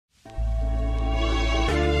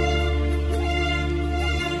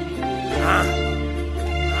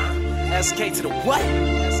SK to the what?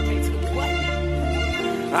 SK to the what?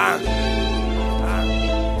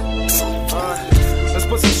 Let's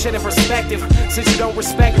put some shit in perspective, since you don't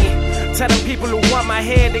respect me. Tell them people who want my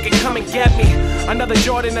head, they can come and get me. Another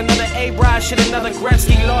Jordan, another A-Rod, shit, another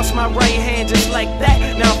Gretzky. Lost my right hand just like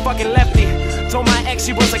that, now I'm fucking lefty. Told my ex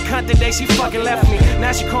she was a cunt the day she fucking left me.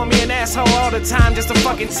 Now she call me an asshole all the time just to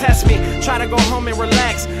fucking test me. Try to go home and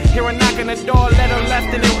relax, hear a knock on the door, letter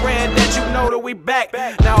left in red that you know that we back.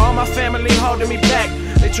 Now all my family holding me back.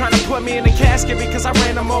 They trying to put me in the casket because I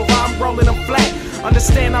ran them over, I'm rolling them flat.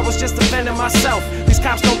 Understand I was just defending myself. These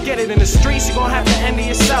cops don't get it in the streets, you gon' have to end it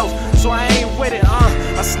yourself. So I ain't with it,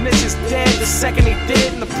 a snitch is dead the second he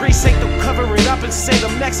did. And the precinct will cover it up and say the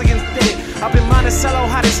Mexicans did it. Up in Monticello,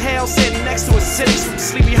 hot as hell, sitting next to a city. From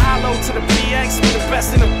Sleepy Hollow to the PX, we the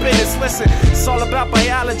best in the business. Listen, it's all about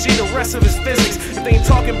biology, the rest of it's physics. If they ain't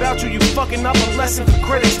talking about you, you fucking up a lesson for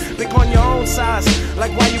critics. Think on your own size,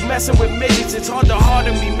 like why you messing with midgets. It's hard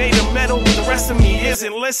to be made of metal, but the rest of me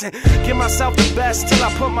isn't. Listen, give myself the best till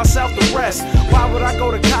I put myself to rest. Why would I go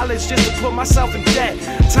to college just to put myself in debt?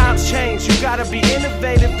 Times change, you gotta be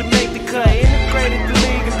innovative to make the cut. Integrated the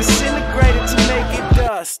league and disintegrated to make it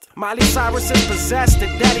dust. Miley Cyrus is possessed, the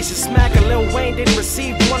daddy should smack her. Lil Wayne didn't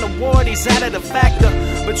receive one award, he's out of the factor.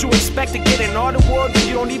 But you expect to get an art award when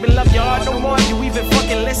you don't even love your art no more. You even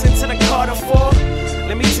fucking listen to the Carter 4?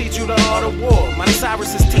 Let me teach you the art of war. Miley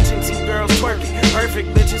Cyrus is teaching teen girls twerking. Perfect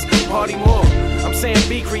bitches, party more. I'm saying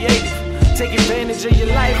be creative. Take advantage of your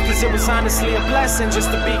life, cause it was honestly a blessing just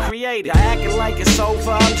to be creative. I acting like it's over,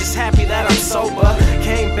 I'm just happy that I'm sober.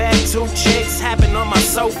 Came back, 2 chicks happened on my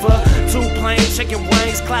sofa. 2 plain chicken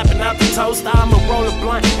wings, clapping out the toast. I'ma roll a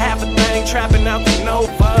blunt, half a thing, trapping out the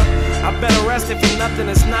Nova. I better rest if it's nothing,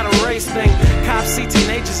 it's not a race thing. Cops see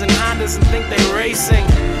teenagers in Hondas and think they racing.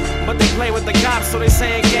 But they play with the cops, so they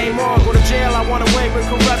saying game on. Go to jail, I want away with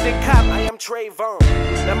corrupted cop. I am Trayvon.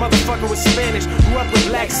 That motherfucker was Spanish, grew up with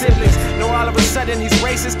black siblings. Now all of a sudden he's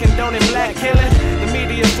racist, condoning black killing. The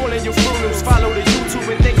media fooling your Fruit Loops. Follow the YouTube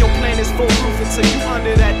and think your plan is foolproof until you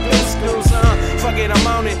under that blue snooze. Fuck it, I'm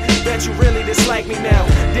on it. Bet you really dislike me now.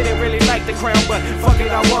 Didn't really like the crown, but fuck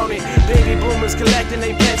it, I want it. Baby boomers collecting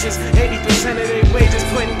their pensions, 80% of their wages,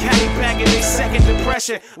 putting county back in their second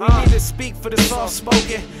depression. We need to speak for the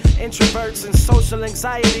soft-spoken. Introverts and social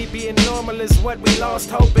anxiety being normal is what we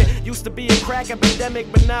lost hope in. Used to be a crack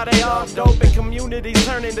epidemic, but now they all dope. And communities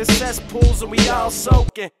turn into cesspools and we all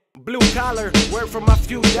soaking. Blue collar, work for my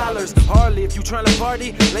few dollars. Hardly if you tryna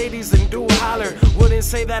party, ladies and do holler. Wouldn't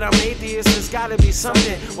say that I'm atheist, there's gotta be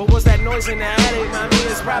something. What was that noise in the attic? I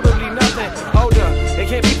mean, it's probably nothing. Hold up, it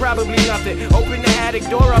can't be probably nothing. Open the attic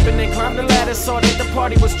door up and then climb the ladder. Saw that the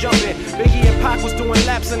party was jumping. Biggie and Pac was doing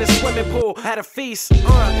laps in the swimming pool. Had a feast, if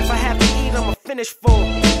I have to eat, I'ma finish full.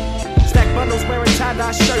 Stack bundles wearing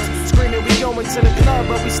tie-dye shirts, screaming we going to the club,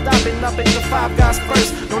 but we stopping up at the Five Guys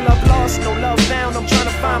first. No love lost, no love found, I'm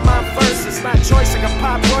trying to find mine first. It's not choice, I can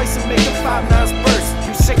pop Royce and make the 5-9s burst.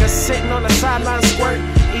 You sick of sitting on the sideline squirt?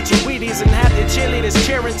 Eat your Wheaties and have the cheerleaders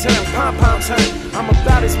cheering till them pom-poms hurt. I'm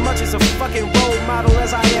about as much as a fucking role model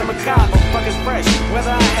as I am a cop. I'm fucking fresh,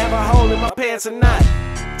 whether I have a hole in my pants or not.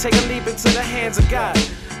 Take a leap into the hands of God.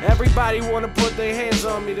 Everybody wanna put their hands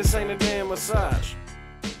on me, this ain't a damn massage.